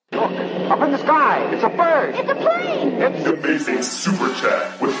Up in the sky. It's a bird. It's a plane. It's The Amazing Super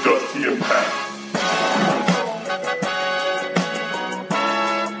Chat with Dusty and Pat.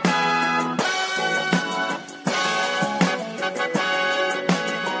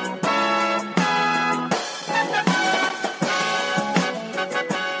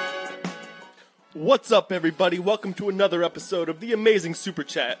 What's up, everybody? Welcome to another episode of the Amazing Super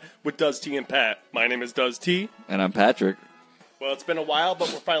Chat with Dusty and Pat. My name is Duz T. And I'm Patrick. Well, it's been a while,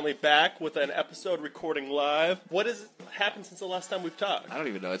 but we're finally back with an episode recording live. What has happened since the last time we've talked? I don't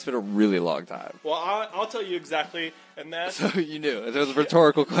even know. It's been a really long time. Well, I'll tell you exactly, and that's... So you knew. It was a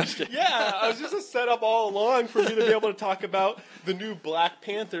rhetorical question. Yeah, I was just a setup all along for me to be able to talk about the new Black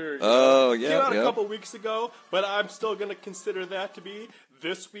Panther. Oh, yeah. Came out a couple weeks ago, but I'm still going to consider that to be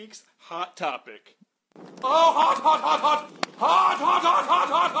this week's hot topic. Oh, hot, hot, hot, hot! Hot, hot, hot, hot,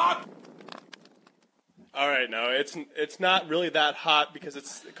 hot, hot! All right, no, it's not really that hot because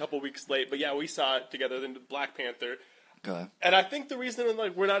it's a couple weeks late. But yeah, we saw it together, the Black Panther. Okay. And I think the reason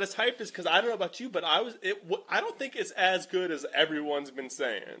we're not as hyped is because I don't know about you, but I don't think it's as good as everyone's been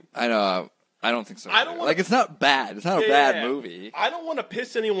saying. I know. I don't think so. I don't wanna, it's not bad. It's not a bad movie. I don't want to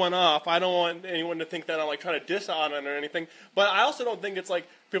piss anyone off. I don't want anyone to think that I'm trying to diss on it or anything. But I also don't think it's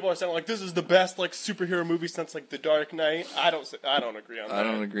people are saying this is the best superhero movie since The Dark Knight. I don't agree on that. I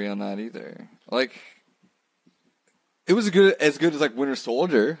don't agree on that either. It was as good as Winter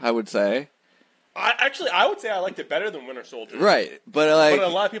Soldier, I would say. I would say I liked it better than Winter Soldier. Right, but a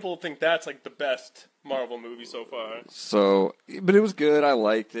lot of people think that's the best Marvel movie so far. So, but it was good. I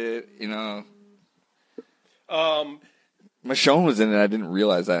liked it. Michonne was in it. I didn't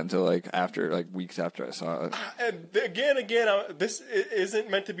realize that until weeks after I saw it. And again, this isn't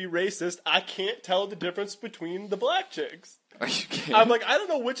meant to be racist. I can't tell the difference between the black chicks. Are you kidding? I'm I don't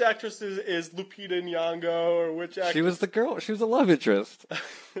know which actress is Lupita Nyong'o or which actress. She was the girl. She was the love interest.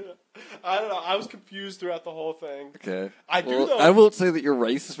 I don't know. I was confused throughout the whole thing. Okay. I won't say that you're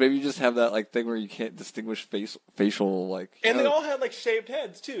racist. Maybe you just have that thing where you can't distinguish facial And they all had shaved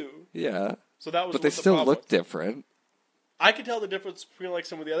heads too. Yeah. So that was. But they still look different. I could tell the difference between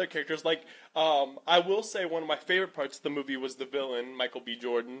some of the other characters. I will say one of my favorite parts of the movie was the villain, Michael B.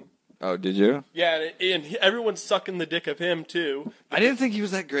 Jordan. Oh, did you? Yeah, and everyone's sucking the dick of him too. I didn't think he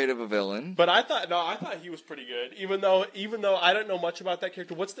was that great of a villain. But I thought he was pretty good. Even though I don't know much about that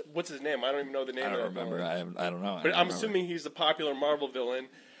character. What's his name? I don't even know the name. I don't of that remember. I don't know. But I'm assuming he's a popular Marvel villain,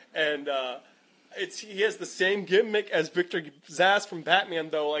 and he has the same gimmick as Victor Zsasz from Batman,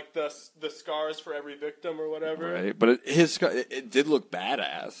 though, the scars for every victim or whatever. Right, but it did look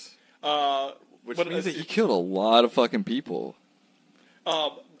badass. Which means that he killed a lot of fucking people.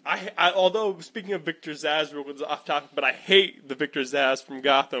 Although, speaking of Victor Zsasz, real quick, off topic, but I hate the Victor Zsasz from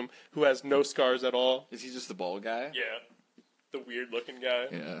Gotham who has no scars at all. Is he just the bald guy? Yeah. The weird-looking guy.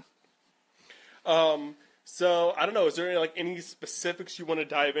 Yeah. So, I don't know, is there any specifics you want to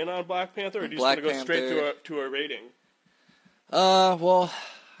dive in on Black Panther, or do you just want to go straight to a rating? Well,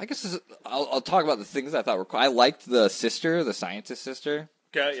 I guess I'll talk about the things I thought were cool. I liked the scientist sister.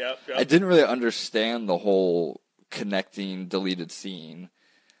 Okay, yeah. I didn't really understand the whole connecting deleted scene.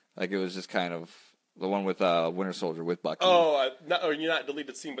 It was just kind of the one with Winter Soldier with Bucky. You're not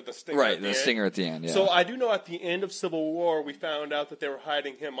deleted scene, but the stinger. Right, the stinger at the end, yeah. So I do know at the end of Civil War, we found out that they were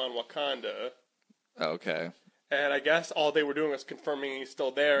hiding him on Wakanda. Okay. And I guess all they were doing was confirming he's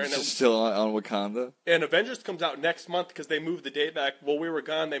still there. And still on Wakanda? And Avengers comes out next month because they moved the date back. While we were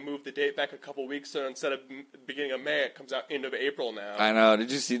gone, they moved the date back a couple weeks, so instead of beginning of May, it comes out end of April now. I know.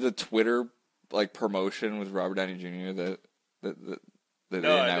 Did you see the Twitter promotion with Robert Downey Jr. that they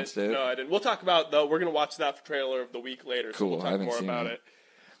announced it? No, I didn't. We'll talk about, though. We're going to watch that trailer of the week later, cool. So we'll I talk haven't more seen about it.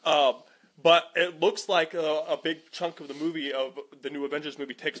 But it looks like a big chunk of the movie, of the new Avengers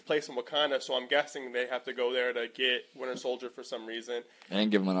movie, takes place in Wakanda, so I'm guessing they have to go there to get Winter Soldier for some reason. And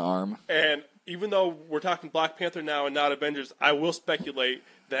give him an arm. And even though we're talking Black Panther now and not Avengers, I will speculate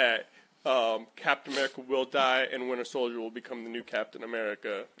that Captain America will die and Winter Soldier will become the new Captain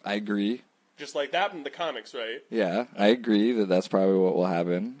America. I agree. Just like that in the comics, right? Yeah, I agree that that's probably what will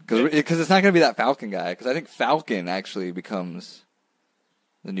happen. Because it's not going to be that Falcon guy. Because I think Falcon actually becomes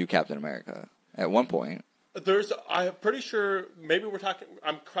the new Captain America at one point. I'm pretty sure, maybe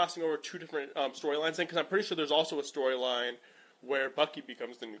I'm crossing over two different storylines because I'm pretty sure there's also a storyline where Bucky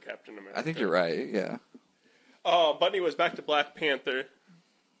becomes the new Captain America. I think you're right, yeah. But anyways, back to Black Panther.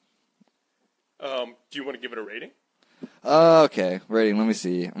 Do you want to give it a rating? Okay, rating, let me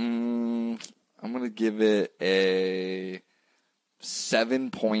see. I'm going to give it a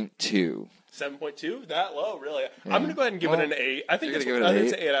 7.2. 7.2? That low, really? Yeah. I'm going to go ahead and give it an 8. I think it's an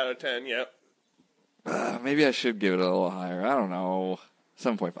 8 out of 10, yeah. Maybe I should give it a little higher. I don't know.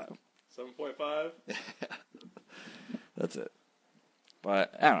 7.5. 7.5. 1.5. That's it.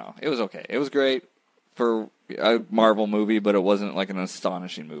 But I don't know. It was okay. It was great for a Marvel movie, but it wasn't like an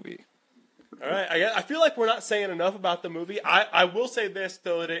astonishing movie. All right. I feel like we're not saying enough about the movie. I will say this,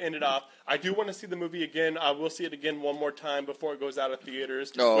 though, to end it off. I do want to see the movie again. I will see it again one more time before it goes out of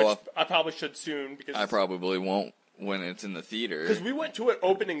theaters, which I probably should soon. Because I probably won't when it's in the theater. Because we went to it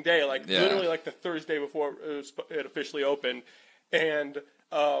opening day, literally like the Thursday before it officially opened. And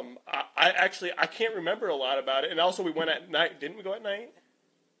I can't remember a lot about it. And also we went at night. Didn't we go at night?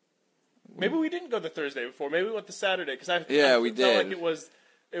 Maybe we didn't go the Thursday before. Maybe we went the Saturday. Because we did. Felt like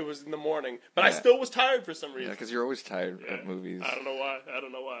it was in the morning. But I still was tired for some reason. Yeah, because you're always tired at movies. I don't know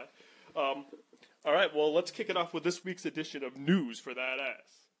why. All right, well, let's kick it off with this week's edition of News for That Ass.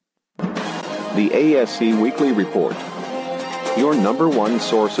 The ASC Weekly Report. Your number one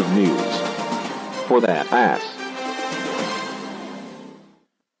source of news for that ass.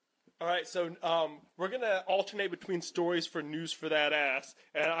 All right, so we're going to alternate between stories for News for That Ass.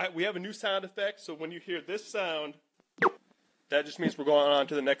 And we have a new sound effect, so when you hear this sound, that just means we're going on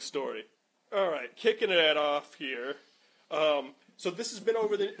to the next story. All right, kicking it off here. So this has been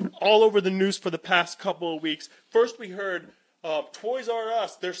all over the news for the past couple of weeks. First we heard Toys R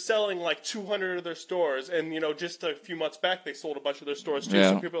Us, they're selling like 200 of their stores. And, just a few months back, they sold a bunch of their stores too.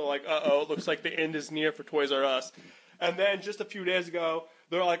 Yeah. So people are like, uh-oh, it looks like the end is near for Toys R Us. And then just a few days ago,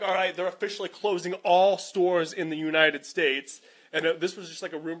 they're like, all right, they're officially closing all stores in the United States. And this was just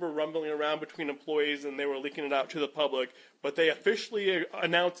like a rumor rumbling around between employees, and they were leaking it out to the public. But they officially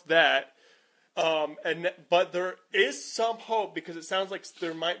announced that. But there is some hope, because it sounds like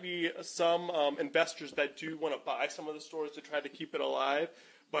there might be some investors that do want to buy some of the stores to try to keep it alive.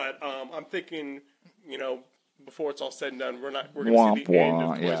 But I'm thinking, before it's all said and done, we're going to see the end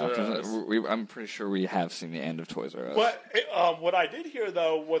of Toys R Us. I'm pretty sure we have seen the end of Toys R Us. But what I did hear,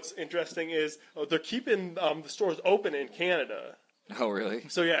 though, what's interesting is they're keeping the stores open in Canada. Oh, really?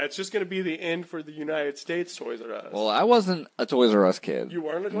 So, yeah, it's just going to be the end for the United States Toys R Us. Well, I wasn't a Toys R Us kid. You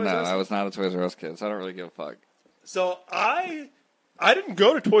weren't a Toys R Us? No, I was not a Toys R Us kid, so I don't really give a fuck. So, I didn't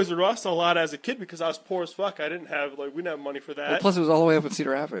go to Toys R Us a lot as a kid because I was poor as fuck. We didn't have money for that. Well, plus, it was all the way up in Cedar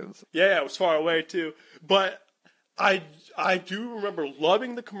Rapids. Yeah, it was far away, too. But I do remember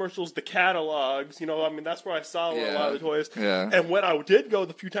loving the commercials, the catalogs. That's where I saw a lot of the toys. Yeah. And when I did go,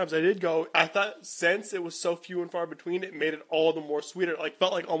 the few times I did go, I thought since it was so few and far between, it made it all the more sweeter. It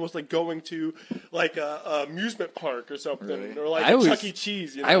felt like almost like going to a amusement park or something, really? Or like Chuck E.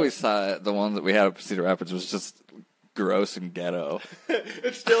 Cheese. I always thought the one that we had up in Cedar Rapids was just gross and ghetto.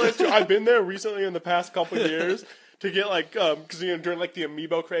 It still is true. I've been there recently in the past couple of years. To get because during the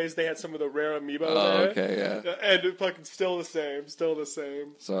amiibo craze, they had some of the rare amiibo there. Oh, okay, yeah. And it's fucking still the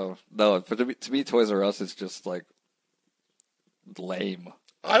same. So no, but to me, Toys R Us is just lame.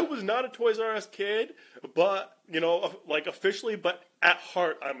 I was not a Toys R Us kid, but officially, but at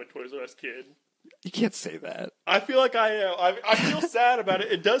heart, I'm a Toys R Us kid. You can't say that. I feel like I am. I feel sad about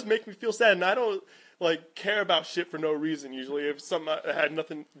it. It does make me feel sad, and I don't care about shit for no reason. Usually, if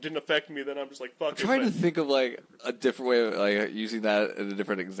something didn't affect me, then I'm just like, fuck it. I'm trying to think of a different way of using that in a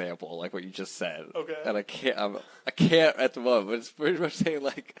different example, like what you just said. Okay. And I can't at the moment. But it's pretty much saying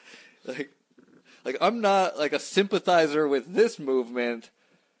I'm not a sympathizer with this movement.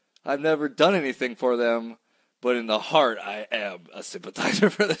 I've never done anything for them. But in the heart, I am a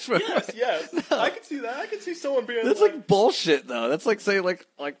sympathizer for this movement. Yes. No. I can see that. I can see someone being that's bullshit, though. That's like saying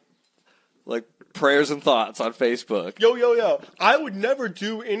like prayers and thoughts on Facebook. Yo. I would never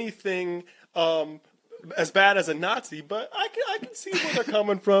do anything as bad as a Nazi, but I can see where they're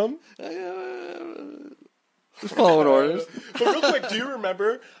coming from. Just following orders. But real quick, do you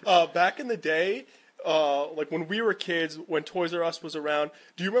remember back in the day, when we were kids, when Toys R Us was around,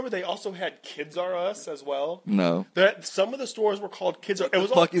 do you remember they also had Kids R Us as well? No. Some of the stores were called Kids R Us. What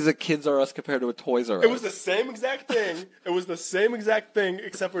the fuck is a Kids R Us compared to a Toys R Us? It was the same exact thing.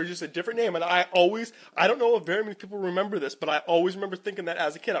 Except for just a different name. And I don't know if very many people remember this, but I always remember thinking that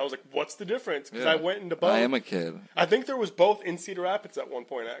as a kid. I was like, what's the difference? Because I went into both. I am a kid. I think there was both in Cedar Rapids at one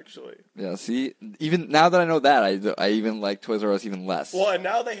point, actually. Yeah, see, even now that I know that, I even like Toys R Us even less. Well, and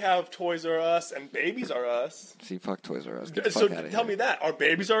now they have Toys R Us and Babies R Us. See, fuck Toys R Us. Get the so fuck out of tell here. me that. Are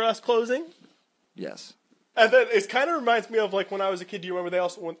Babies R Us closing? Yes. And then it kind of reminds me of when I was a kid. Do you remember they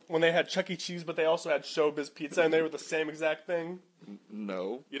also when they had Chuck E. Cheese, but they also had Showbiz Pizza, and they were the same exact thing?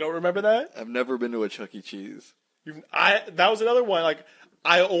 No. You don't remember that? I've never been to a Chuck E. Cheese. That was another one.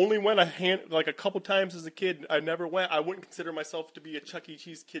 I only went a couple times as a kid. I never went. I wouldn't consider myself to be a Chuck E.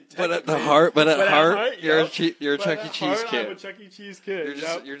 Cheese kid. But at heart, you're a Chuck E. Cheese kid. I'm a Chuck E. Cheese kid.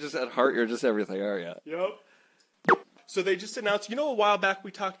 You're just at heart. You're just everything, are you? Yep. So they just announced, a while back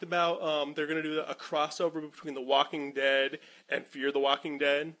we talked about they're going to do a crossover between The Walking Dead and Fear the Walking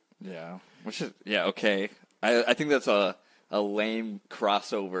Dead. Yeah. Okay. I think that's a lame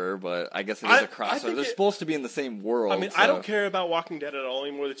crossover, but I guess it is a crossover. They're supposed to be in the same world. I mean, I don't care about Walking Dead at all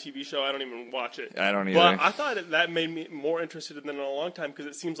anymore, the TV show. I don't even watch it. I don't either. But I thought that made me more interested than in a long time, because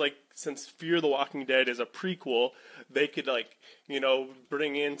it seems like since Fear the Walking Dead is a prequel, they could,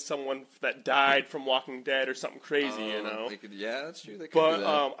 bring in someone that died from Walking Dead or something crazy, They could, yeah, that's true. They could but do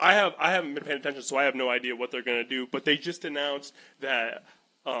that. I haven't been paying attention, so I have no idea what they're going to do. But they just announced that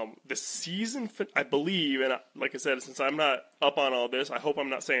the season, I believe, and like I said, since I'm not up on all this, I hope I'm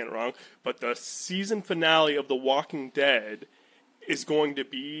not saying it wrong, but the season finale of The Walking Dead is going to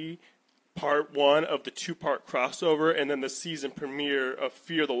be part one of the 2-part crossover, and then the season premiere of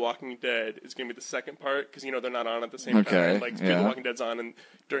Fear the Walking Dead is going to be the second part, because, they're not on at the same time. Like, Fear the Walking Dead's on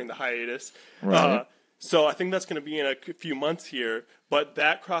during the hiatus. Right. So I think that's going to be in a few months here, but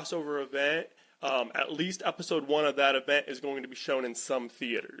that crossover event, at least episode 1 of that event is going to be shown in some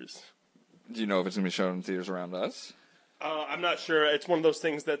theaters. Do you know if it's going to be shown in theaters around us? I'm not sure. It's one of those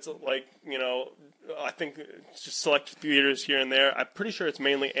things that's I think it's just select theaters here and there. I'm pretty sure it's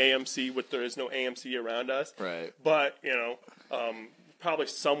mainly AMC, but there is no AMC around us. Right. But, probably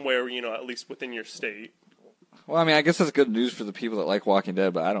somewhere, at least within your state. Well, I mean, I guess that's good news for the people that like Walking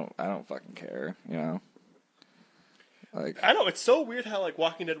Dead, but I don't fucking care, I know, it's so weird how,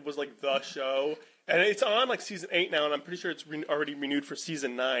 Walking Dead was, the show, and it's on, season 8 now, and I'm pretty sure it's already renewed for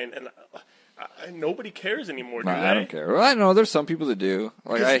season 9, and nobody cares anymore, do they? I don't care. Well, I know, there's some people that do.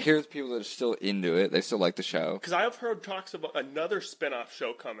 I hear people that are still into it. They still like the show. Because I've heard talks about another spin-off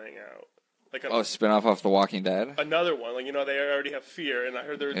show coming out. A spin-off off The Walking Dead? Another one. They already have Fear, and I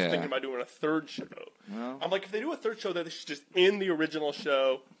heard they're thinking about doing a third show. Well, I'm like, if they do a third show, they should just end the original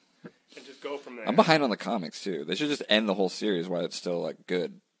show and just go from there. I'm behind on the comics, too. They should just end the whole series while it's still,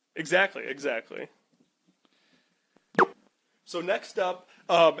 good. Exactly. So next up,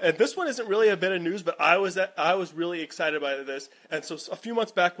 and this one isn't really a bit of news, but I was really excited by this. And so a few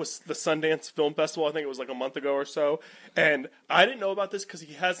months back was the Sundance Film Festival. I think it was a month ago or so. And I didn't know about this because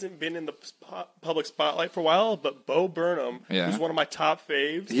he hasn't been in the public spotlight for a while. But Bo Burnham, who's one of my top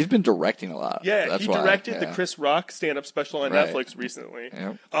faves. He's been directing a lot. Yeah, he directed the Chris Rock stand-up special on Netflix recently.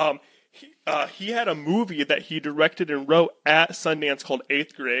 Yep. He had a movie that he directed and wrote at Sundance called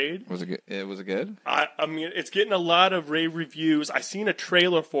 8th Grade. Was it good? I mean, it's getting a lot of rave reviews. I seen a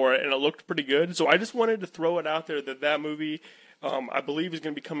trailer for it, and it looked pretty good. So I just wanted to throw it out there that movie, I believe, is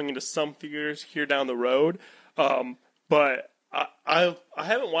going to be coming into some theaters here down the road. But I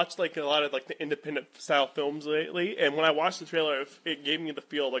haven't watched a lot of the independent style films lately, and when I watched the trailer, it gave me the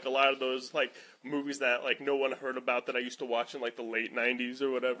feel a lot of those movies that no one heard about that I used to watch in the late 90s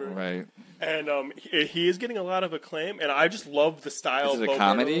or whatever. Right. And he is getting a lot of acclaim, and I just love the style. Is it a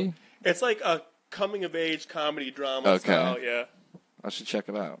comedy? It's a coming of age comedy drama style. Yeah. I should check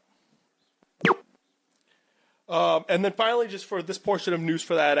it out. And then finally, just for this portion of news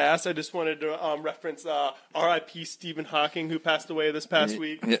for that ass, I just wanted to reference R.I.P. Stephen Hawking, who passed away this past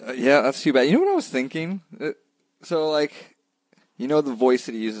week. Yeah, that's too bad. You know what I was thinking? So, the voice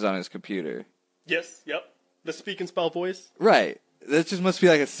that he uses on his computer. Yes, yep. The speak and spell voice. Right. That just must be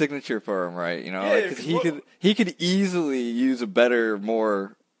a signature for him, right? Because he could easily use a better,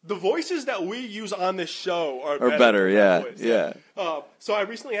 more... The voices that we use on this show are better, yeah. So I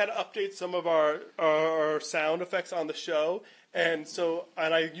recently had to update some of our sound effects on the show, and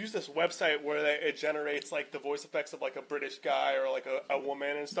I use this website where it generates the voice effects of a British guy or a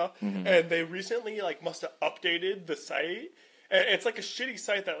woman and stuff. Mm-hmm. And they recently must have updated the site. And it's a shitty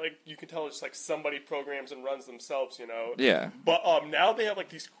site that you can tell it's somebody programs and runs themselves, Yeah. But now they have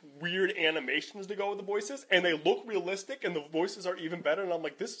these weird animations to go with the voices, and they look realistic, and the voices are even better. And I'm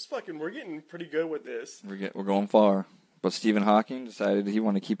like, this is we're getting pretty good with this. We're going far. But Stephen Hawking decided he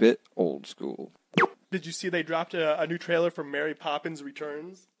wanted to keep it old school. Did you see they dropped a new trailer for Mary Poppins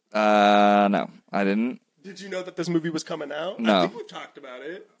Returns? No, I didn't. Did you know that this movie was coming out? No. I think we've talked about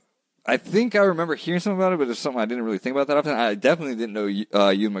it. I think I remember hearing something about it, but it's something I didn't really think about that often. I definitely didn't know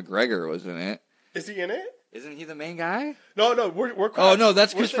Ewan McGregor was in it. Is he in it? Isn't he the main guy? No, we're oh, no,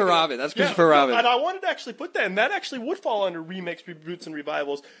 that's Christopher Robin. That's Christopher Robin. And I wanted to actually put that, and that actually would fall under remakes, reboots, and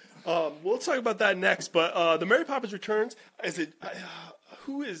revivals. We'll talk about that next, but the Mary Poppins Returns,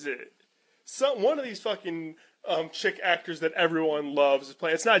 who is it? One of these fucking chick actors that everyone loves is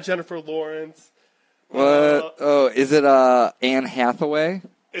playing. It's not Jennifer Lawrence. What? Is it Anne Hathaway?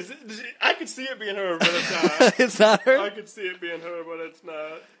 I could see it being her, but it's not. It's not her? I could see it being her, but it's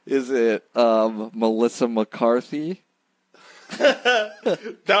not. Is it Melissa McCarthy?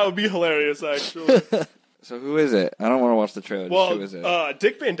 That would be hilarious, actually. So who is it? I don't want to watch the trailer. Well, who is it?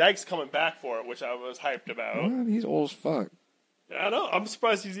 Dick Van Dyke's coming back for it, which I was hyped about. What? He's old as fuck. I know. I'm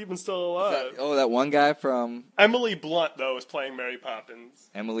surprised he's even still alive. That one guy from... Emily Blunt, though, is playing Mary Poppins.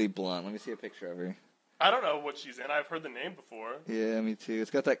 Emily Blunt. Let me see a picture of her. I don't know what she's in. I've heard the name before. Yeah, me too.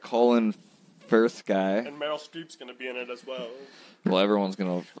 It's got that Colin Firth guy. And Meryl Streep's going to be in it as well. Well, everyone's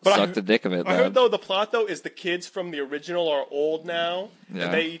going to suck the dick of it. I heard, though, the plot, though, is the kids from the original are old now. Yeah.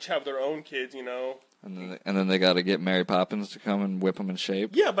 And they each have their own kids, you know. And then they got to get Mary Poppins to come and whip them in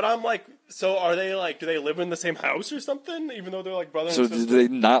shape. Yeah, but I'm like, so are they like, do they live in the same house or something? Even though they're like brother and So sister? did they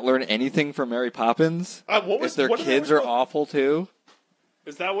not learn anything from Mary Poppins? If their kids are awful too?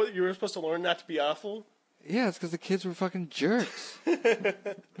 Is that what you were supposed to learn, not to be awful? Yeah, it's because the kids were fucking jerks. I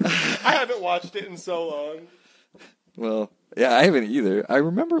haven't watched it in so long. Well, yeah, I haven't either. I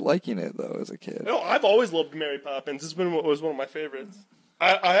remember liking it though as a kid. No, I've always loved Mary Poppins. This was one of my favorites.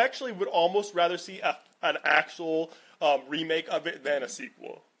 I actually would almost rather see an actual remake of it than a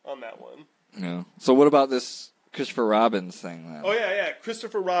sequel on that one. Yeah. So what about this Christopher Robin thing then? Oh yeah,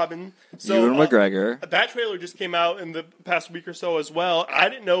 Christopher Robin. So Ewan McGregor. That trailer just came out in the past week or so as well. I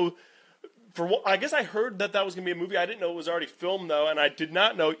didn't know. I guess I heard that was going to be a movie. I didn't know it was already filmed though, and I did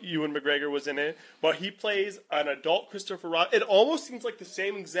not know Ewan McGregor was in it. But he plays an adult Christopher Robin. It almost seems like the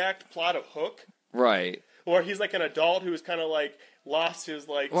same exact plot of Hook. Right. Or he's like an adult who is kind of like lost his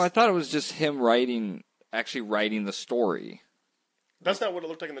like. Well, I thought it was just him actually writing the story. That's not what it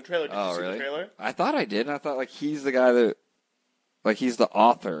looked like in the trailer. Did you see really? the trailer? I thought I did, and I thought like he's the guy that, like he's the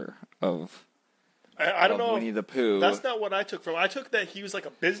author of. I don't know. Winnie the Pooh. That's not what I took from. I took that he was like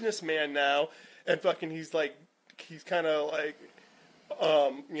a businessman now, and fucking he's kind of like.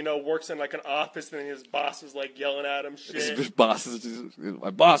 Works in like an office, and his boss is like yelling at him shit. His boss is just, my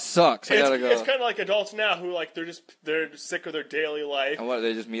boss sucks. I gotta go. It's kind of like adults now who like they're sick of their daily life. And what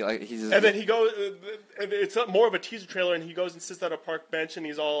they just meet like he's. And then he goes. And it's more of a teaser trailer, and he goes and sits at a park bench, and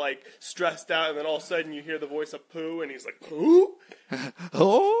he's all like stressed out, and then all of a sudden you hear the voice of Pooh, and he's like Pooh.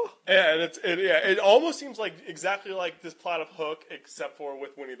 Oh. And it almost seems like exactly like this plot of Hook, except for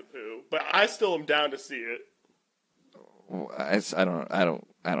with Winnie the Pooh. But I still am down to see it. I don't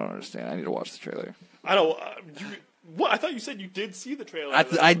understand. I need to watch the trailer. I don't. What? I thought you said you did see the trailer.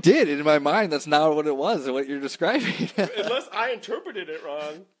 I did. In my mind, that's not what it was. What you're describing. Unless I interpreted it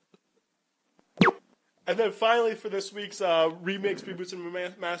wrong. And then finally, for this week's remakes, reboots,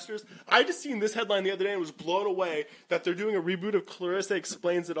 and masters, I just seen this headline the other day and was blown away that they're doing a reboot of Clarissa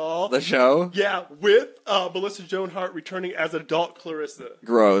Explains It All. The show? Yeah, with Melissa Joan Hart returning as adult Clarissa.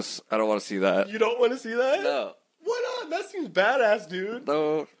 Gross. I don't want to see that. You don't want to see that? No. Why not? That seems badass, dude.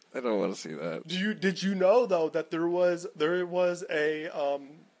 No, I don't want to see that. Did you know though that there was a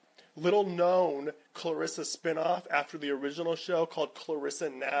little known Clarissa spinoff after the original show called Clarissa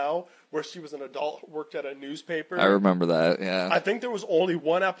Now, where she was an adult who worked at a newspaper? I remember that. Yeah. I think there was only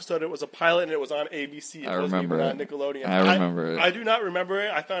one episode. It was a pilot, and it was on ABC. I remember it. On Nickelodeon. I remember it. I do not remember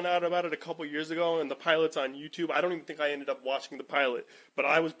it. I found out about it a couple years ago, and the pilot's on YouTube. I don't even think I ended up watching the pilot, but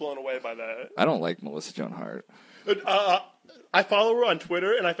I was blown away by that. I don't like Melissa Joan Hart. I follow her on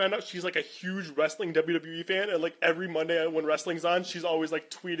Twitter, and I found out she's like a huge wrestling WWE fan, and like every Monday when wrestling's on, she's always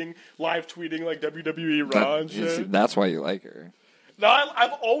like live tweeting like WWE Raw and shit. That's why you like her. No,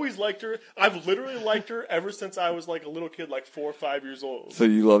 I've always liked her. I've literally liked her ever since I was like a little kid, like 4 or 5 years old. So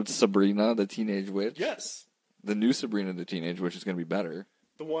you loved Sabrina, the Teenage Witch? Yes. The new Sabrina, the Teenage Witch is going to be better.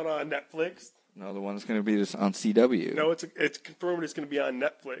 The one on Netflix? No, the one that's going to be just on CW. No, it's confirmed it's going to be on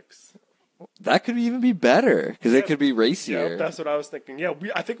Netflix. That could even be better, because it could be racier. Yeah, that's what I was thinking. Yeah,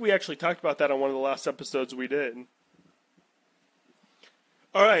 I think we actually talked about that on one of the last episodes we did.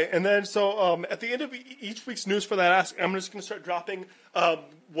 All right, and then so at the end of each week's news for that ask, I'm just going to start dropping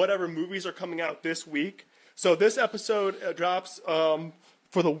whatever movies are coming out this week. So this episode drops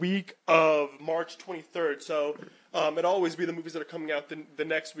for the week of March 23rd. So it'll always be the movies that are coming out the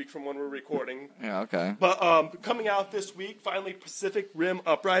next week from when we're recording. Yeah, okay. But coming out this week, finally, Pacific Rim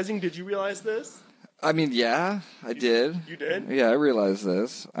Uprising. Did you realize this? I mean, yeah, I did. You did? Yeah, I realized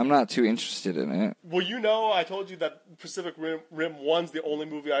this. I'm not too interested in it. Well, you know, I told you that Pacific Rim 1's the only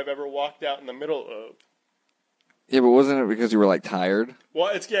movie I've ever walked out in the middle of. Yeah, but wasn't it because you were, like, tired?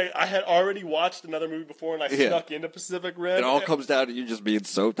 Well, I had already watched another movie before, and I snuck into Pacific Rim. It all comes down to you just being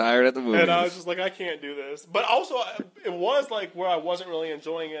so tired at the movie. And I was just like, I can't do this. But also, it was, like, where I wasn't really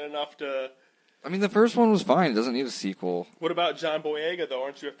enjoying it enough to... I mean, the first one was fine. It doesn't need a sequel. What about John Boyega, though?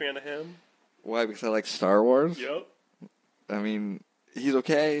 Aren't you a fan of him? Why? Because I like Star Wars? Yep. I mean, he's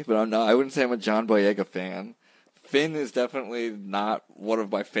okay, but I wouldn't say I'm a John Boyega fan. Finn is definitely not one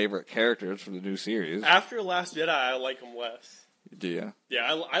of my favorite characters from the new series. After Last Jedi, I like him less. Do you?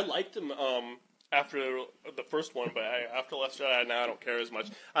 Yeah, I liked him after the first one, but after Last Jedi, now I don't care as much.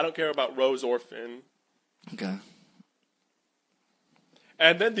 I don't care about Rose or Finn. Okay.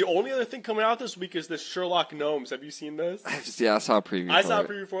 And then the only other thing coming out this week is this Sherlock Gnomes. Have you seen this? Yeah, I saw a preview. I saw a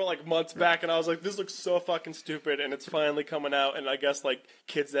preview for it like months back, and I was like, "This looks so fucking stupid." And it's finally coming out, and I guess like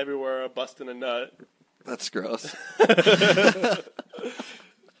kids everywhere are busting a nut. That's gross.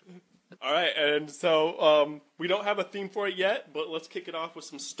 All right, and so we don't have a theme for it yet, but let's kick it off with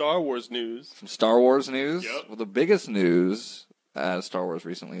some Star Wars news. Some Star Wars news? Yep. Well, the biggest news out of Star Wars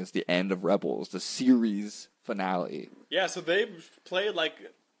recently is the end of Rebels, the series finale. Yeah, so they've played, like,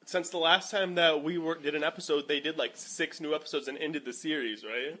 since the last time that we did an episode, they did, like, 6 new episodes and ended the series,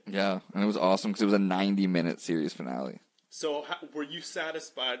 right? Yeah, and it was awesome because it was a 90-minute series finale. So were you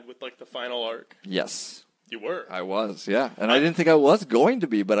satisfied with, like, the final arc? Yes. You were? I was, yeah. And I didn't think I was going to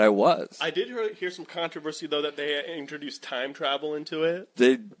be, but I was. I did hear some controversy, though, that they introduced time travel into it.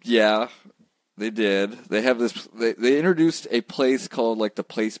 They did. They have this. They introduced a place called like the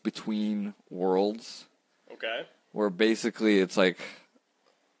place between worlds. Okay. Where basically it's like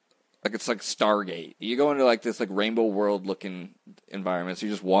it's like Stargate. You go into like this like rainbow world looking environment. So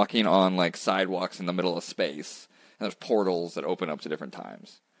you're just walking on like sidewalks in the middle of space, and there's portals that open up to different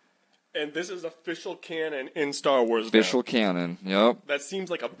times. And this is official canon in Star Wars. Official canon. Yep. That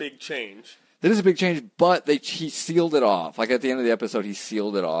seems like a big change. That is a big change, but he sealed it off. Like at the end of the episode, he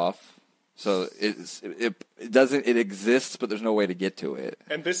sealed it off. So it exists, but there's no way to get to it.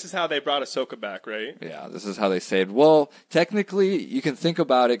 And this is how they brought Ahsoka back, right? Yeah, this is how they say it. Well, technically, you can think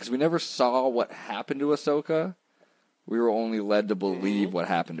about it, because we never saw what happened to Ahsoka. We were only led to believe what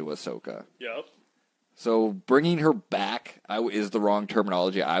happened to Ahsoka. Yep. So bringing her back is the wrong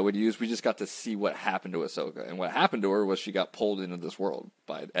terminology I would use. We just got to see what happened to Ahsoka. And what happened to her was she got pulled into this world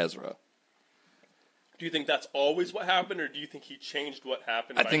by Ezra. Do you think that's always what happened, or do you think he changed what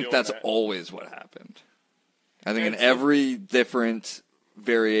happened? I think that's always what happened. I think in every different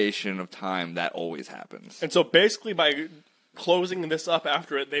variation of time, that always happens. And so basically by closing this up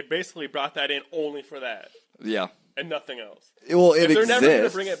after it, they basically brought that in only for that. Yeah. And nothing else. Well, it if they're exists. never going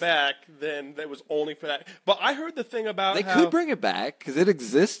to bring it back, then that was only for that. But I heard the thing about They could bring it back, because it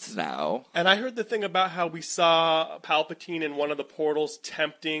exists now. And I heard the thing about how we saw Palpatine in one of the portals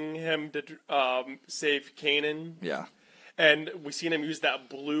tempting him to save Kanan. Yeah. And we seen him use that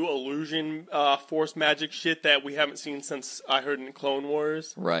blue illusion force magic shit that we haven't seen since I heard in Clone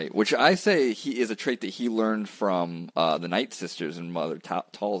Wars. Right, which I say is a trait that he learned from the Night Sisters and Mother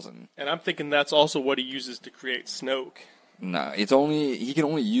Talzin. And I'm thinking that's also what he uses to create Snoke. No, he can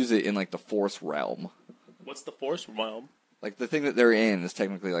only use it in like the Force realm. What's the Force realm? Like the thing that they're in is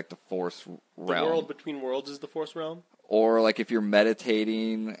technically like the Force realm. The world between worlds is the Force realm? Or like if you're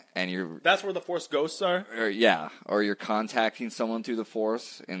meditating and you're... That's where the Force ghosts are? Or you're contacting someone through the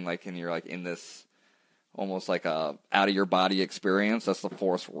Force and you're like in this almost like a out of your body experience. That's the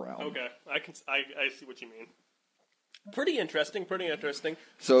Force realm. Okay, I see what you mean. Pretty interesting.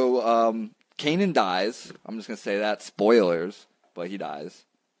 So Kanan dies. I'm just gonna say that. Spoilers, but he dies.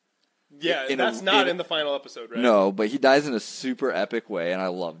 Yeah, that's not in the final episode, right? No, but he dies in a super epic way, and I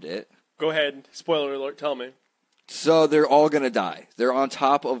loved it. Go ahead. Spoiler alert. Tell me. So they're all going to die. They're on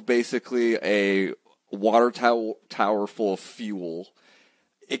top of basically a water tower full of fuel.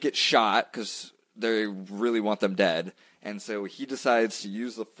 It gets shot because they really want them dead. And so he decides to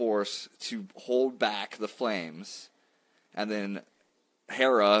use the Force to hold back the flames. And then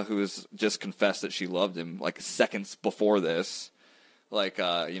Hera, who has just confessed that she loved him like seconds before this,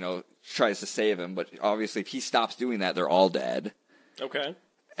 tries to save him. But obviously if he stops doing that, they're all dead. Okay.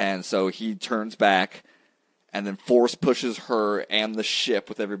 And so he turns back. And then Force pushes her and the ship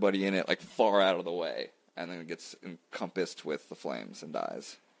with everybody in it like far out of the way. And then it gets encompassed with the flames and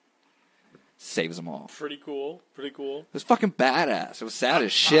dies. Saves them all. Pretty cool. It was fucking badass. It was sad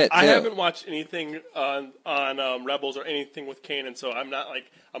as shit, I haven't watched anything on Rebels or anything with Kanan, so I'm not like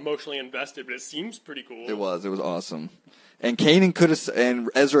emotionally invested, but it seems pretty cool. It was awesome. And Kanan and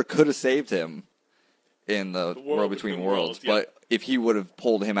Ezra could have saved him in the World Between Worlds. But if he would have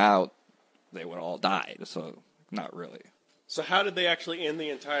pulled him out, they would have all died, so not really. So how did they actually end the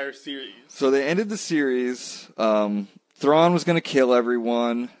entire series? So they ended the series. Thrawn was going to kill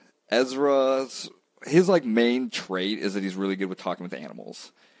everyone. Ezra's main trait is that he's really good with talking with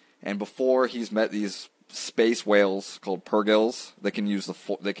animals. And before he's met these space whales called Purgils that can use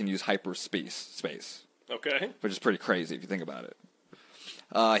hyperspace. Okay. Which is pretty crazy if you think about it.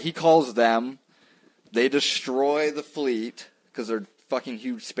 He calls them. They destroy the fleet because they're fucking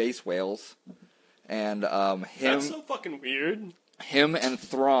huge space whales, and that's so fucking weird. Him and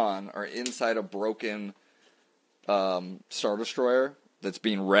Thrawn are inside a broken Star Destroyer, that's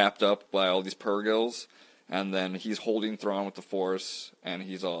being wrapped up by all these purgils, and then he's holding Thrawn with the Force, and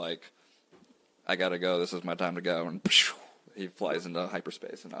he's all like, I gotta go, this is my time to go, and he flies into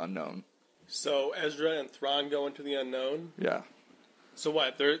hyperspace and unknown. So Ezra and Thrawn go into the unknown? Yeah. So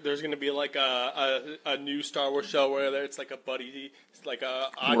what? There's going to be like a new Star Wars show where it's like a buddy, it's like a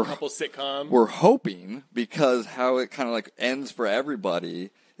odd couple sitcom. We're hoping, because how it kind of like ends for everybody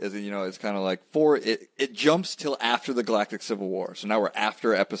is, you know, it's kind of like it jumps till after the Galactic Civil War. So now we're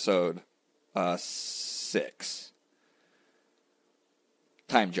after episode 6.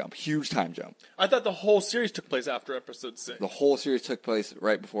 Time jump, huge time jump. I thought the whole series took place after episode 6. The whole series took place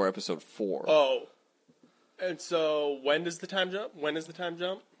right before episode 4. Oh. And so, when does the time jump? When is the time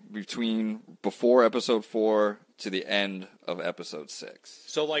jump? Before episode 4 to the end of episode 6.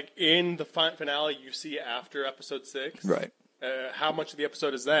 So, like, in the finale, you see after episode 6? Right. How much of the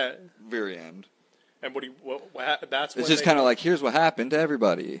episode is that? Very end. And that's when it's just kind of like, here's what happened to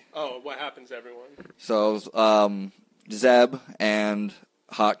everybody. Oh, what happens to everyone? So, Zeb and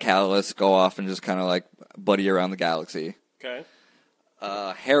Hot Callus go off and just kind of like buddy around the galaxy. Okay.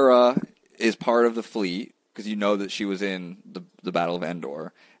 Hera is part of the fleet, because you know that she was in the Battle of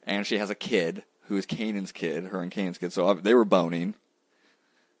Endor, and she has a kid who is Kanan's kid, her and Kanan's kid, so they were boning.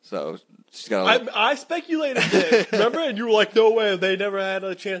 So she's got. I speculated this, remember? And you were like, "No way, they never had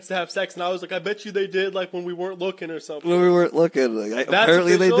a chance to have sex." And I was like, "I bet you they did, like when we weren't looking or something." When we weren't looking,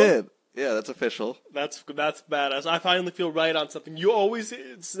 apparently official? they did. Yeah, that's official. That's badass. I finally feel right on something. You always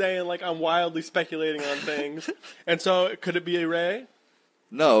saying like I'm wildly speculating on things, and so could it be a Rey?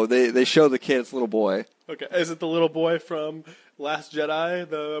 No, they show the kid, it's a little boy. Okay, is it the little boy from Last Jedi,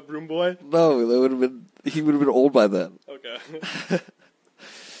 the broom boy? No, he would have been old by then. Okay.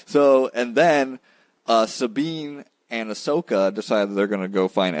 So, and then Sabine and Ahsoka decide that they're going to go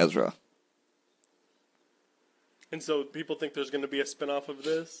find Ezra. And so people think there's going to be a spinoff of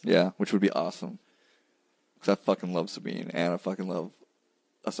this? Yeah, which would be awesome. Because I fucking love Sabine, and I fucking love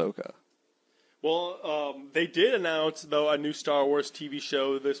Ahsoka. Well, they did announce, though, a new Star Wars TV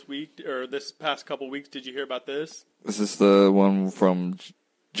show this week, or this past couple weeks. Did you hear about this? Is this the one from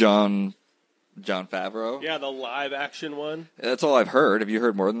John Favreau? Yeah, the live-action one. That's all I've heard. Have you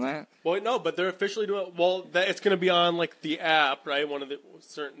heard more than that? Well, no, but they're officially doing. Well, it's going to be on like the app, right? One of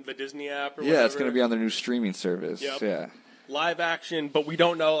the Disney app. Or yeah, it's going to be on their new streaming service. Yep. Yeah. Live action, but we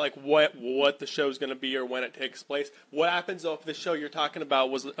don't know like what the show's going to be or when it takes place. What happens though if the show you're talking about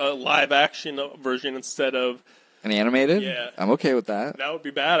was a live action version instead of an animated? Yeah, I'm okay with that. That would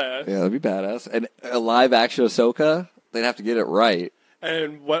be badass. Yeah, that'd be badass. And a live action Ahsoka, they'd have to get it right.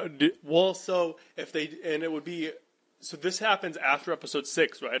 And so if they and it would be so this happens after episode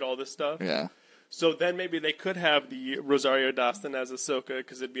 6, right? All this stuff. Yeah. So then maybe they could have the Rosario Dawson as Ahsoka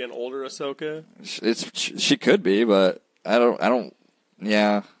because it'd be an older Ahsoka. She could be, but I don't.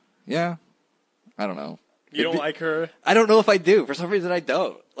 Yeah. I don't know. You don't like her? I don't know if I do. For some reason, I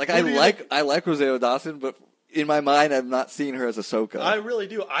don't. Like I like Rosario Dawson, but in my mind, I'm not seeing her as Ahsoka. I really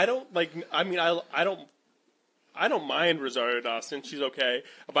do. I don't like. I mean, I don't mind Rosario Dawson. She's okay,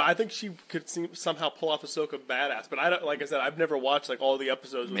 but I think she could somehow pull off Ahsoka badass. But I don't. Like I said, I've never watched like all the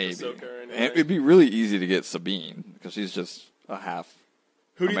episodes with Ahsoka. Or anything. And it'd be really easy to get Sabine because she's just a half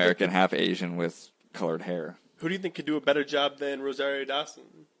American, half Asian with colored hair. Who do you think could do a better job than Rosario Dawson?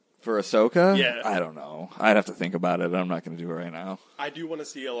 For Ahsoka? Yeah. I don't know. I'd have to think about it. I'm not going to do it right now. I do want to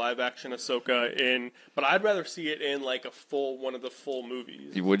see a live-action Ahsoka but I'd rather see it in like one of the full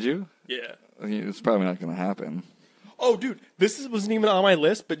movies. Would you? Yeah. It's probably not going to happen. Oh, dude, this wasn't even on my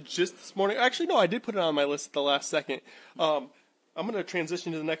list, but just this morning... Actually, no, I did put it on my list at the last second. I'm going to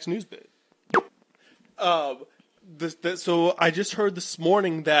transition to the next news bit. So I just heard this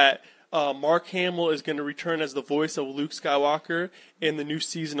morning that Mark Hamill is going to return as the voice of Luke Skywalker in the new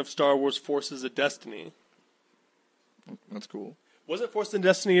season of Star Wars Forces of Destiny. That's cool. Wasn't Forces of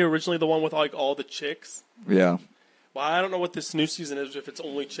Destiny originally the one with like all the chicks? Yeah. Well, I don't know what this new season is, if it's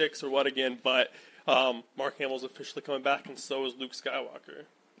only chicks or what again, but Mark Hamill's officially coming back, and so is Luke Skywalker.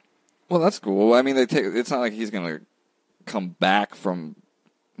 Well, that's cool. I mean, it's not like he's going to come back from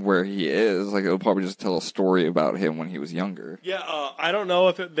where he is. Like, it'll probably just tell a story about him when he was younger. Yeah, I don't know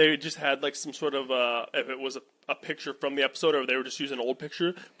if they just had like some sort of if it was a picture from the episode or if they were just using an old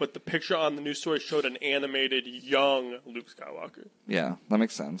picture, but the picture on the news story showed an animated young Luke Skywalker. Yeah, that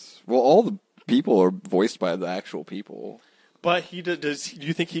makes sense. Well, all the people are voiced by the actual people. But do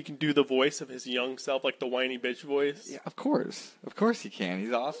you think he can do the voice of his young self, like the whiny bitch voice? Yeah, of course. Of course he can.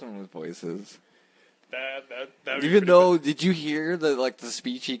 He's awesome with voices. Even though, did you hear the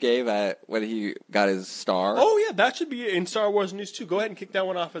speech he gave when he got his star? Oh yeah, that should be in Star Wars news too. Go ahead and kick that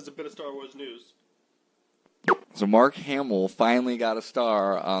one off as a bit of Star Wars news. So Mark Hamill finally got a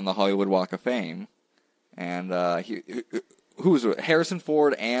star on the Hollywood Walk of Fame, and who was it? Harrison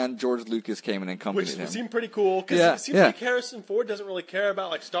Ford and George Lucas came in and accompanied him. Which seemed pretty cool, because it seems like Harrison Ford doesn't really care about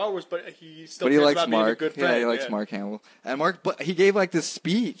like Star Wars, but he still cares likes about Mark. being a good friend. Yeah, he likes Mark Hamill. And but he gave like this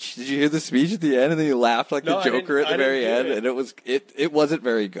speech. Did you hear the speech at the end? And then he laughed like the Joker at the very end, and it wasn't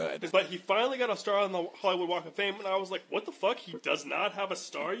very good. But he finally got a star on the Hollywood Walk of Fame, and I was like, what the fuck? He does not have a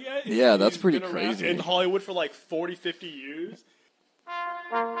star yet? Yeah, that's pretty crazy. In Hollywood for like 40, 50 years.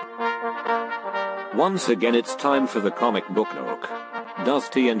 Once again, it's time for the comic book Nook.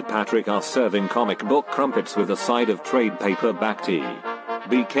 Dusty and Patrick are serving comic book crumpets with a side of trade paperback tea.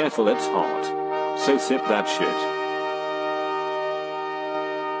 Be careful, it's hot. So sip that shit.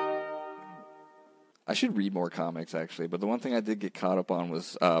 I should read more comics, actually, but the one thing I did get caught up on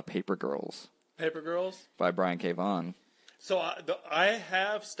was Paper Girls. Paper Girls? By Brian K. Vaughan. So I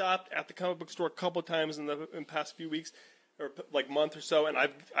have stopped at the comic book store a couple times in the past few weeks, or like month or so, and I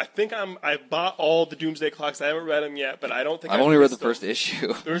think I've bought all the Doomsday Clocks. I haven't read them yet, but I don't think I've only read the first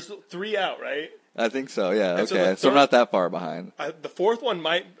issue. There's 3 out, right? I think so. Yeah. And okay. So I'm not that far behind. The 4th one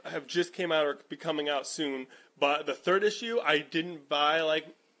might have just came out or be coming out soon, but the 3rd issue I didn't buy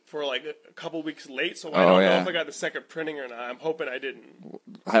for a couple weeks late, so I don't know if I got the second printing or not. I'm hoping I didn't.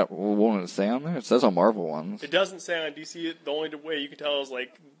 Won't it say on there? It says on Marvel ones. It doesn't say on DC. The only way you can tell is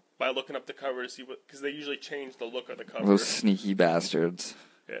by looking up the cover to see because they usually change the look of the cover. Those sneaky bastards.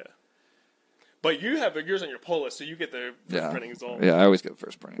 Yeah. But you have yours on your pull list, so you get the first printings all. Yeah, I always get the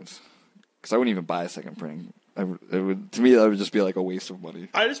first printings. Because I wouldn't even buy a second printing. To me, that would just be like a waste of money.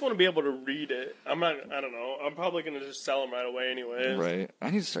 I just want to be able to read it. I don't know. I'm probably going to just sell them right away anyway. Right.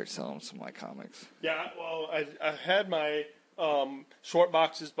 I need to start selling some of my comics. Yeah, well, I had my short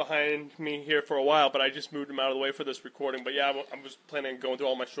boxes behind me here for a while, but I just moved them out of the way for this recording. But yeah, I was planning on going through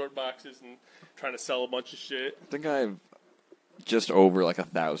all my short boxes and trying to sell a bunch of shit. I think I have just over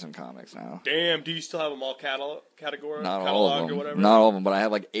 1,000 comics now. Damn, do you still have them all category? Not all of them. Or whatever? Not all of them, but I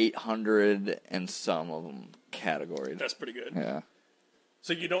have 800 and some of them categorized. That's pretty good. Yeah.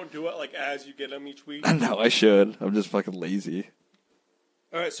 So you don't do it as you get them each week? No, I should. I'm just fucking lazy.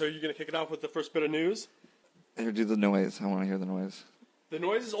 All right, so are you going to kick it off with the first bit of news? Here, do the noise. I want to hear the noise. The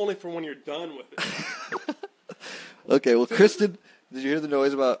noise is only for when you're done with it. Okay, well, Kristen, did you hear the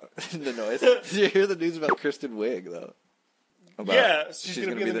noise about the noise? Did you hear the news about Kristen Wiig though? She's going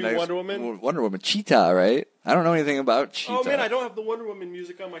to be in the new Wonder Woman. Wonder Woman, Cheetah, right? I don't know anything about Cheetah. Oh man, I don't have the Wonder Woman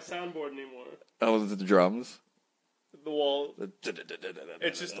music on my soundboard anymore. Oh, was it the drums? The wall.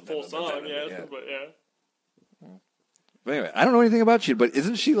 It's just the full song, but yeah. But anyway, I don't know anything about Cheetah, but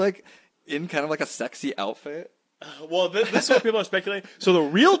isn't she in kind of a sexy outfit? Well, this is what people are speculating. So the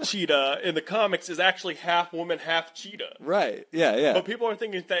real Cheetah in the comics is actually half woman, half cheetah. Right. Yeah. But people are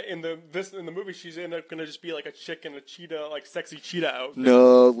thinking that in the movie she's going to just be like a chick in a cheetah, sexy cheetah outfit.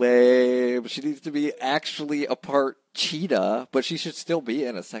 No, lame. She needs to be actually a part cheetah, but she should still be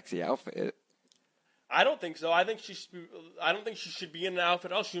in a sexy outfit. I don't think so. I don't think she should be in an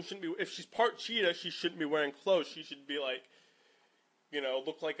outfit else. She shouldn't be. If she's part cheetah, she shouldn't be wearing clothes. She should be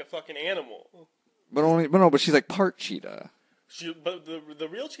look like a fucking animal. But she's part cheetah. But the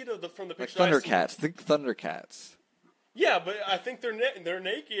real cheetah from the picture Thundercats. Think Thundercats. Yeah, but I think they're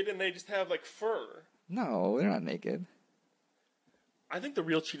naked and they just have fur. No, they're not naked. I think the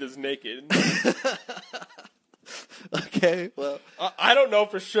real cheetah's naked. Okay, well, I don't know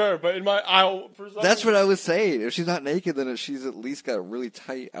for sure, but that's what I was saying. If she's not naked, then she's at least got a really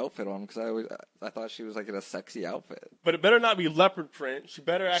tight outfit on. Because I thought she was in a sexy outfit. But it better not be leopard print. She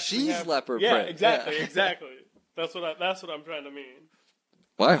better actually. She's leopard print. Yeah, exactly, exactly. That's what I'm trying to mean.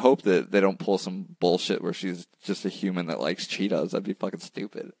 Well, I hope that they don't pull some bullshit where she's just a human that likes cheetahs. That'd be fucking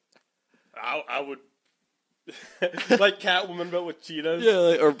stupid. I would. Like Catwoman, but with cheetahs.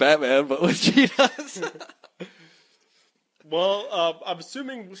 Yeah, or Batman, but with cheetahs. Well, I'm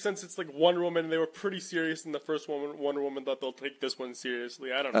assuming since it's Wonder Woman, they were pretty serious in the first Wonder Woman, that they'll take this one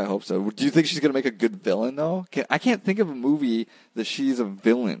seriously. I don't know. I hope so. Do you think she's going to make a good villain, though? I can't think of a movie that she's a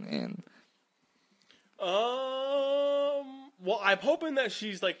villain in. Well, I'm hoping that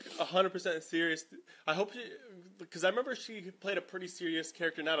she's 100% serious. I hope because I remember she played a pretty serious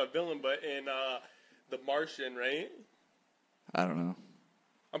character, not a villain, but in The Martian, right? I don't know.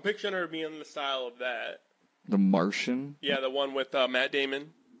 I'm picturing her being in the style of that. The Martian? Yeah, the one with Matt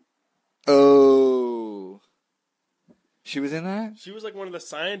Damon. Oh. She was in that? She was one of the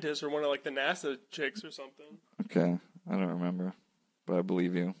scientists or one of the NASA chicks or something. Okay. I don't remember. But I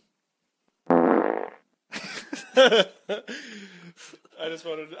believe you. I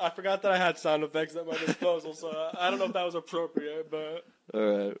forgot that I had sound effects at my disposal, so I don't know if that was appropriate, but...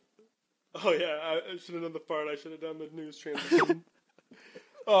 Alright. Oh yeah, I should have done the part. I should have done the news transition.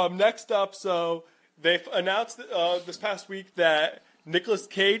 Next up, so they've announced this past week that Nicolas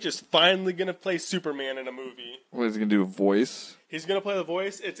Cage is finally going to play Superman in a movie. What, is he going to do a voice? He's going to play the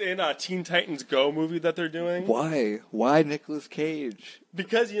voice. It's in a Teen Titans Go movie that they're doing. Why? Why Nicolas Cage?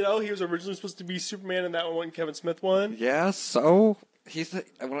 Because, you know, he was originally supposed to be Superman in that one Kevin Smith one. Yeah, so?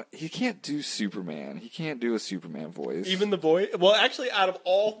 He can't do Superman. He can't do a Superman voice. Even the voice? Well, actually, out of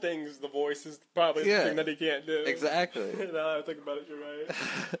all things, the voice is probably the thing that he can't do. Exactly. Now that I think about it, you're right.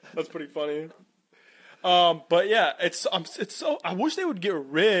 That's pretty funny. But yeah, it's so. I wish they would get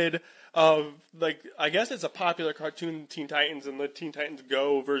rid of, like, I guess it's a popular cartoon, Teen Titans, and the Teen Titans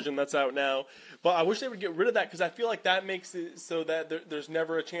Go version that's out now. But I wish they would get rid of that because I feel like that makes it so that there's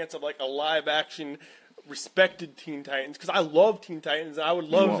never a chance of like a live action respected Teen Titans. Because I love Teen Titans. And I would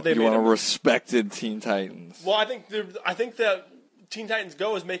love if they made a respected Teen Titans. Well, I think that Teen Titans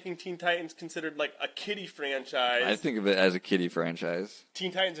Go is making Teen Titans considered like a kiddie franchise. I think of it as a kiddie franchise.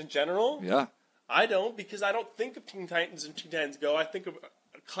 Teen Titans in general? Yeah. I don't, because I don't think of Teen Titans and Teen Titans Go. I think of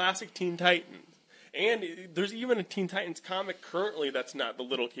classic Teen Titans. And there's even a Teen Titans comic currently that's not the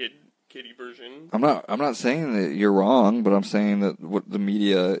little kiddie version. I'm not saying that you're wrong, but I'm saying that what the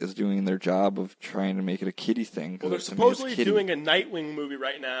media is doing their job of trying to make it a kiddie thing. Well, they're supposedly doing a Nightwing movie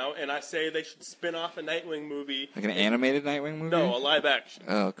right now, and I say they should spin off a Nightwing movie. Like an animated Nightwing movie? No, a live action.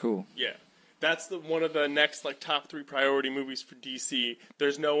 Oh, cool. Yeah. That's one of the next like top 3 priority movies for DC.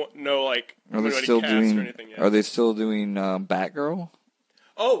 There's no like are they still doing or anything yet. Are they still doing Batgirl?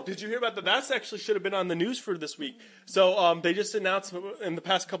 Oh, did you hear about that? That's actually should have been on the news for this week. So they just announced in the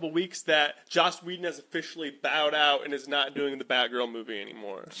past couple weeks that Joss Whedon has officially bowed out and is not doing the Batgirl movie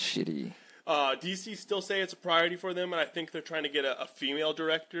anymore. Shitty. DC still say it's a priority for them, and I think they're trying to get a female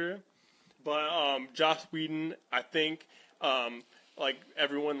director. But Joss Whedon, I think. Like,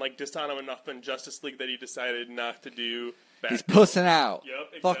 everyone, like, dissed on him enough in Justice League that he decided not to do Batgirl. He's pussing out. Yep,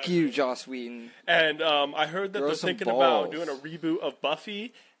 exactly. Fuck you, Joss Whedon. And I heard that they're thinking about doing a reboot of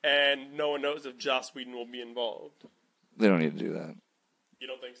Buffy, and no one knows if Joss Whedon will be involved. They don't need to do that. You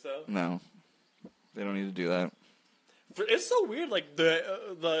don't think so? No. They don't need to do that. It's so weird, like,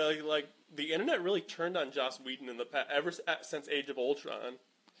 the internet really turned on Joss Whedon in the past, ever since Age of Ultron.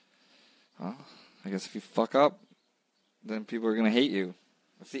 Well, I guess if you fuck up, then people are going to hate you.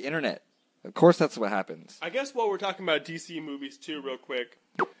 It's the internet. Of course that's what happens. I guess while we're talking about DC movies, too, real quick,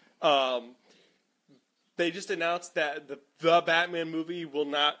 they just announced that the Batman movie will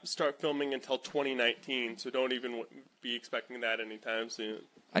not start filming until 2019, so don't even be expecting that anytime soon.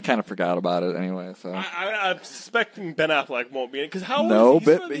 I kind of forgot about it anyway, so... I'm suspecting Ben Affleck won't be in it, because how old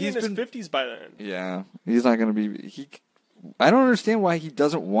is he? He's in his 50s by then. Yeah, he's not going to be... I don't understand why he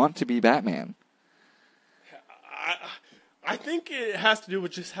doesn't want to be Batman. I think it has to do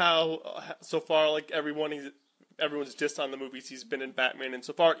with just how, so far, like, everyone's dissed on the movies he's been in Batman, and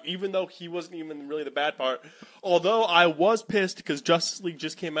so far, even though he wasn't even really the bad part, although I was pissed because Justice League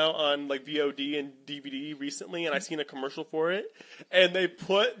just came out on, like, VOD and DVD recently, and I seen a commercial for it, and they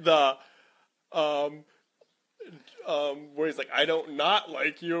put the, where he's like, I don't not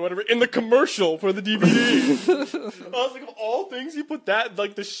like you or whatever, in the commercial for the DVD. I was like, of all things, you put that,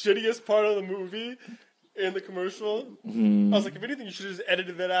 like, the shittiest part of the movie in the commercial. I was like, if anything, you should have just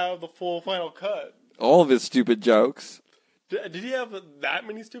edited that out of the full final cut. All of his stupid jokes. Did he have that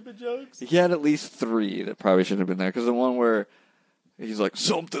many stupid jokes? He had at least 3 that probably should have been there. Because the one where he's like,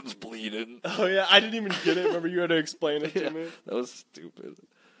 something's bleeding. Oh, yeah, I didn't even get it. Remember, you had to explain it to me. That was stupid.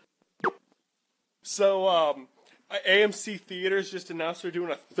 So, AMC Theaters just announced they're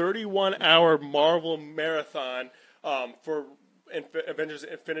doing a 31-hour Marvel marathon for Avengers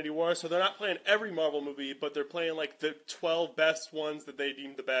Infinity War. So they're not playing every Marvel movie, but they're playing like the 12 best ones that they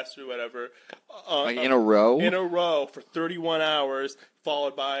deem the best or whatever. Like in a row? In a row for 31 hours,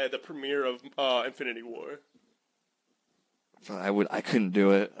 followed by the premiere of Infinity War. I couldn't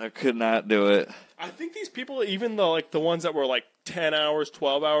do it. I could not do it. I think these people, even though like the ones that were like 10 hours,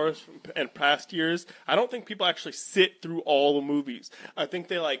 12 hours in past years, I don't think people actually sit through all the movies. I think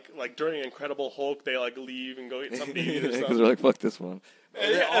they like during Incredible Hulk, they like leave and go get something to eat or something. Because they're like, fuck this one.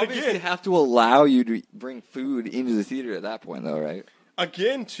 They obviously again, have to allow you to bring food into the theater at that point, though, right?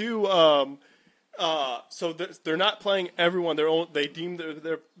 Again, too, so they're not playing everyone. They deem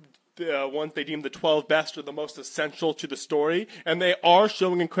their the ones they deem the 12 best are the most essential to the story, and they are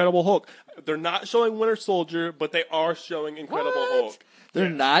showing Incredible Hulk. They're not showing Winter Soldier, but they are showing Incredible Hulk. They're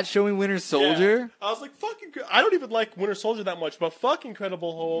not showing Winter Soldier? Yeah. I was like, I don't even like Winter Soldier that much, but fuck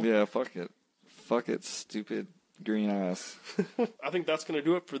Incredible Hulk. Yeah, fuck it. Fuck it, stupid green ass. I think that's going to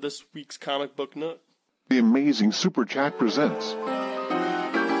do it for this week's Comic Book Nook. The amazing Super Chat presents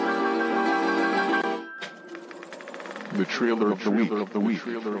The trailer of the week.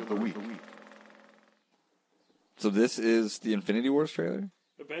 So this is the Infinity Wars trailer?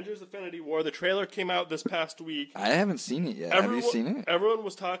 Avengers Infinity War. The trailer came out this past week. I haven't seen it yet. Have you seen it? Everyone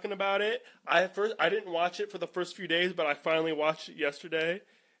was talking about it. I didn't watch it for the first few days, but I finally watched it yesterday.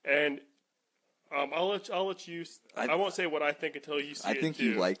 And I'll let you. I won't say what I think until you see it. I think too.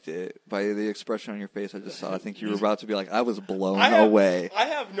 you liked it by the expression on your face. I just saw. I think you were about to be like, I was blown away.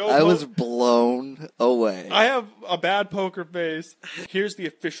 I was blown away. I have a bad poker face. Here's the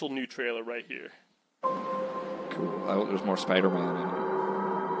official new trailer right here. Cool. There's more Spider-Man in it.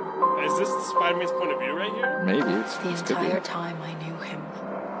 Is this Spider-Man's point of view right here? Maybe the entire time I knew him,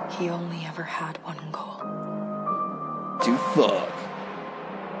 he only ever had one goal: to fuck.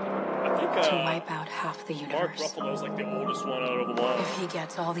 I think to wipe out half the universe. Mark Ruffalo's like the oldest one out of them all. If he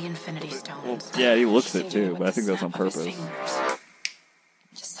gets all the Infinity Stones, yeah, he looks it too, but I think that's on purpose.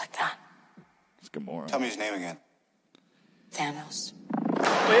 Just like that. It's Gamora. Tell me his name again. Thanos.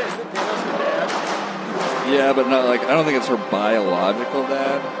 Wait, is it Thanos her dad? Yeah, but not like I don't think it's her biological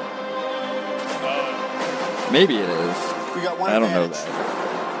dad. Maybe it is. We got one I don't know advantage.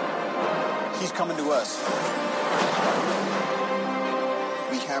 that. He's coming to us.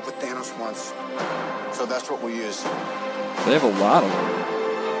 We have what Thanos wants, so that's what we'll use. They have a lot of them.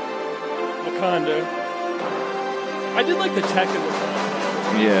 Wakanda. I did like the tech in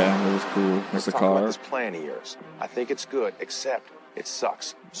Wakanda. Yeah, it was cool. There's a Talk car. about this plan of yours. I think it's good, except it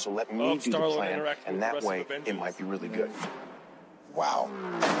sucks. So let me do the Star-Lord plan, interacting and with the that rest of way Avengers. it might be really good. Wow.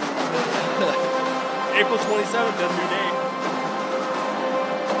 April 27th, that new date.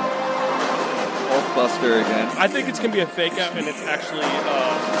 Hulkbuster again. I think it's going to be a fake out, and it's actually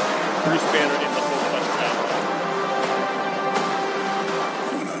Bruce Banner in the Hulkbuster outfit.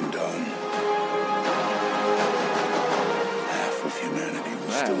 When I'm done, half of humanity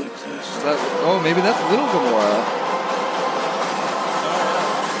will still exist. Maybe that's Little Gamora.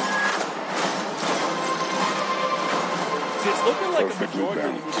 See, it's looking like a majority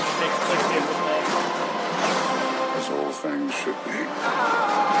of the movie takes place in Wakanda. As all things should be.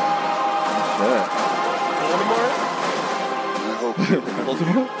 Baltimore? I hope you remember.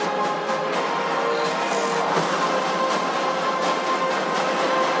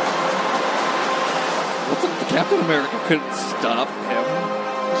 What's up? Captain America couldn't stop him.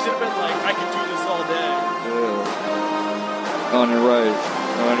 You should have been like, I could do this all day. Yeah. On your right.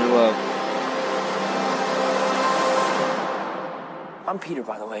 On your left. I'm Peter,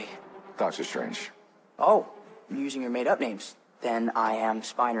 by the way. Doctor Strange. Oh, you're using your made-up names. Then I am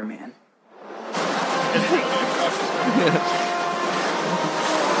Spider-Man.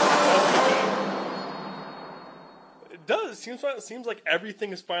 It does. It seems like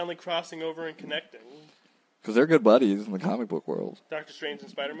everything is finally crossing over and connecting. Because they're good buddies in the comic book world. Doctor Strange and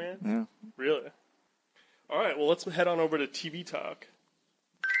Spider-Man? Yeah. Really? All right, well, let's head on over to TV Talk.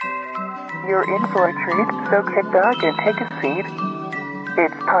 You're in for a treat, so kick back and take a seat.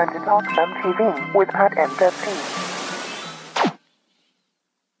 It's time to talk some TV with Pat and Dusty.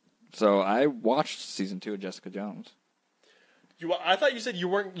 So I watched season 2 of Jessica Jones. I thought you said you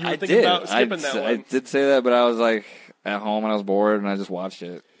were thinking did. about skipping that one. I did say that, but I was like at home and I was bored and I just watched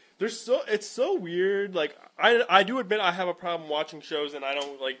it. It's so weird. Like I do admit I have a problem watching shows and I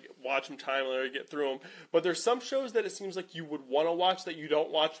don't like watch them timely or get through them. But there's some shows that it seems like you would want to watch that you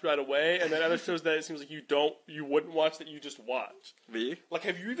don't watch right away, and then other shows that it seems like you wouldn't watch that you just watch. Me? Like,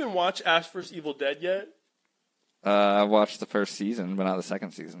 have you even watched Ash vs. Evil Dead yet? I watched the first season, but not the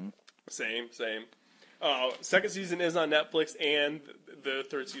second season. Same. Second season is on Netflix, and the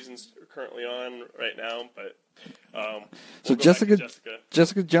third season's currently on right now. But so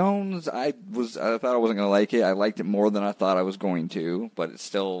Jessica Jones, I thought I wasn't going to like it. I liked it more than I thought I was going to, but it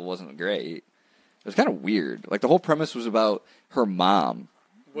still wasn't great. It was kind of weird. Like the whole premise was about her mom.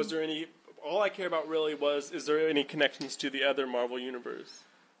 Was there any? All I care about really is there any connections to the other Marvel universe?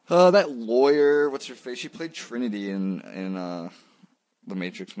 That lawyer, what's her face? She played Trinity in the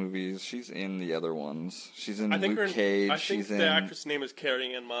Matrix movies. She's in the other ones. She's in Luke Cage. I think the actress' name is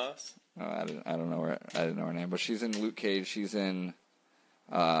Carrie Ann Moss. Oh, I didn't know her name, but she's in Luke Cage. She's in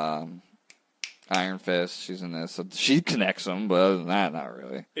Iron Fist. She's in this, so she connects them. But other than that, not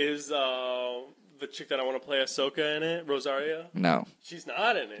really. Is the chick that I want to play Ahsoka in it, Rosario? No, she's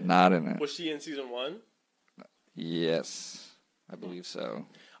not in it. Not in it. Was she in season 1? Yes, I believe so.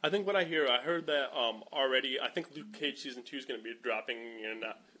 I think what I heard that already. I think Luke Cage season 2 is going to be dropping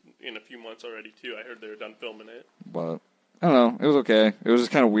in a few months already too. I heard they're done filming it. But I don't know. It was okay. It was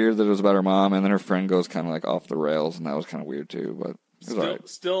just kind of weird that it was about her mom, and then her friend goes kind of like off the rails, and that was kind of weird too. But it was alright.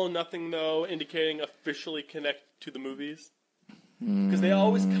 Still nothing though indicating officially connect to the movies. Because they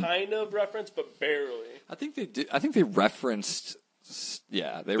always kind of reference, but barely. I think they did. I think they referenced.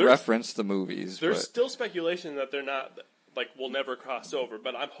 Yeah, they referenced the movies. There's still speculation that they're not, like, will never cross over.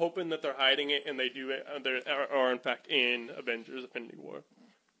 But I'm hoping that they're hiding it and they do it. They are in fact in Avengers: Infinity War.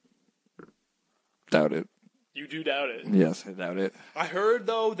 Doubt it. You do doubt it? Yes, I doubt it. I heard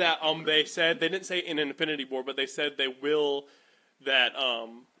though that they said they didn't say in Infinity War, but they said they will that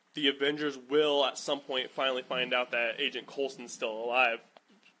the Avengers will at some point finally find out that Agent Coulson's still alive.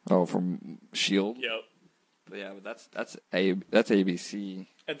 Oh, from S.H.I.E.L.D.? Yep. But yeah, but that's ABC.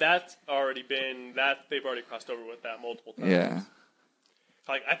 And that's already been they've already crossed over with that multiple times. Yeah.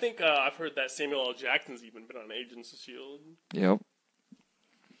 Like I think I've heard that Samuel L. Jackson's even been on Agents of S.H.I.E.L.D. Yep.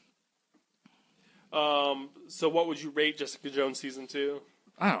 So what would you rate Jessica Jones season 2?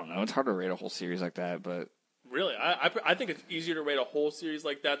 I don't know. It's hard to rate a whole series like that, but really, I think it's easier to rate a whole series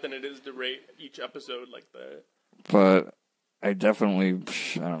like that than it is to rate each episode like that. But I definitely,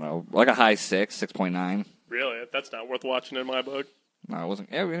 I don't know, like a high 6.9. Really, that's not worth watching in my book. No, it wasn't.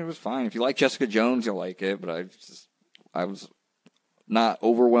 Yeah, it was fine. If you like Jessica Jones, you'll like it. But I was not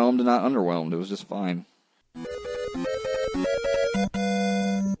overwhelmed and not underwhelmed. It was just fine.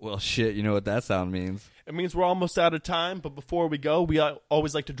 Well, shit, you know what that sound means. It means we're almost out of time, but before we go, we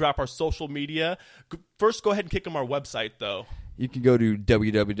always like to drop our social media. First, go ahead and kick them our website, though. You can go to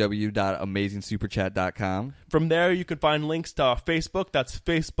www.amazingsuperchat.com. From there, you can find links to our Facebook. That's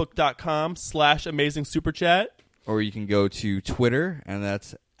facebook.com/amazingsuperchat. Or you can go to Twitter, and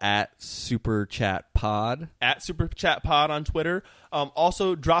that's @SuperChatPod. @SuperChatPod on Twitter.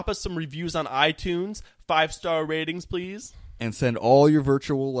 Also, drop us some reviews on iTunes. 5-star ratings, please. And send all your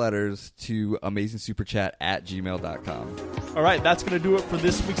virtual letters to amazingsuperchat@gmail.com. All right, that's going to do it for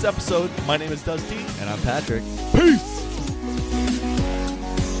this week's episode. My name is Dusty. And I'm Patrick. Peace!